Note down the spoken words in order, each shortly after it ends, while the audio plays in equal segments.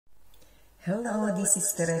Hello, this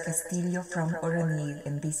is Tere Castillo from Oranil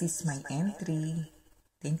and this is my entry.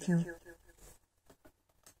 Thank you.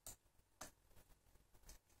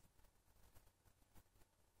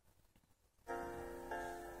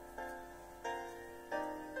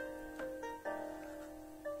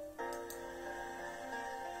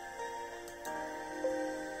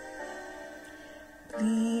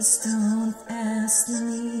 Please don't ask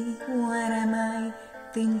me what am I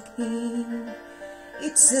thinking.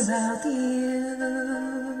 It's about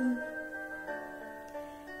you.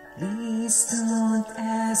 Please don't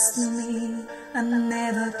ask me, I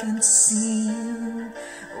never can see you.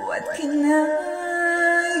 What can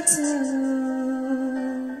I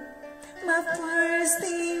do? My first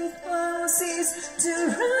impulse is to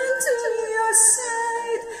run to your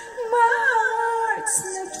side. My heart's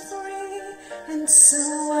not free, and so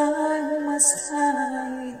I must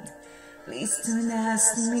hide. Please don't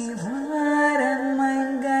ask me what am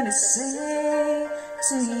I gonna say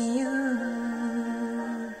to you.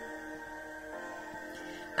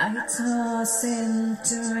 I toss and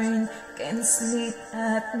turn, can't sleep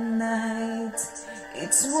at night.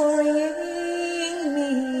 It's worrying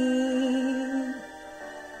me.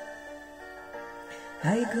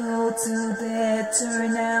 I go to bed,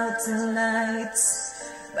 turn out the lights,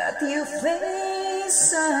 but your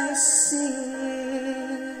face I see.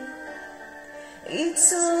 It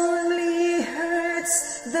only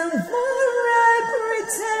hurts the more I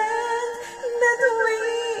pretend that we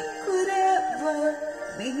could ever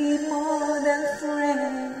be more than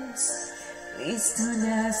friends. Please don't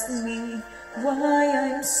ask me why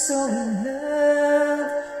I'm so in love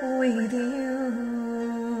with you.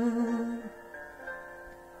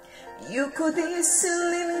 You could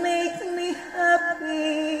easily make me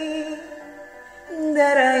happy,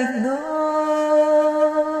 that I know.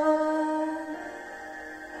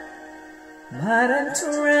 But I'm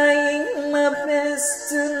trying my best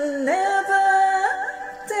to never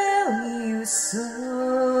tell you so.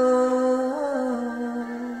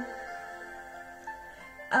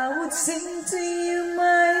 I would sing to you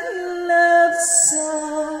my love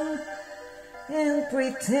song and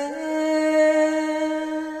pretend,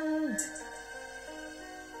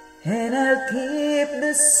 and I'll keep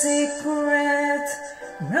the secret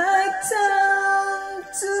right down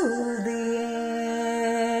to the end.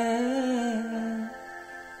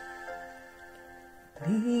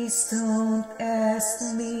 Please don't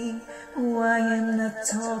ask me why I'm not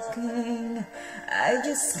talking, I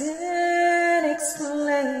just can't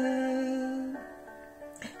explain.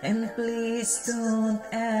 And please don't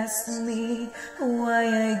ask me why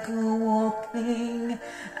I go walking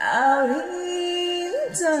out in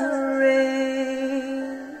the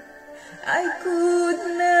rain. I could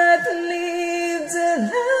not live the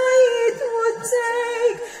life it would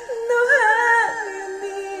take. No higher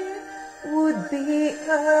would be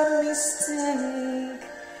a mistake.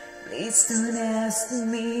 Please don't ask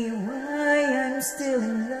me why I'm still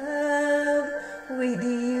in love with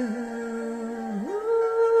you.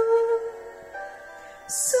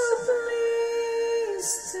 So please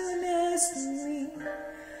don't ask me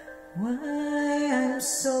why I'm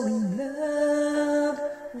so in love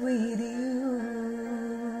with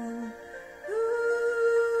you.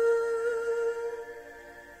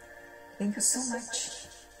 Thank you so much.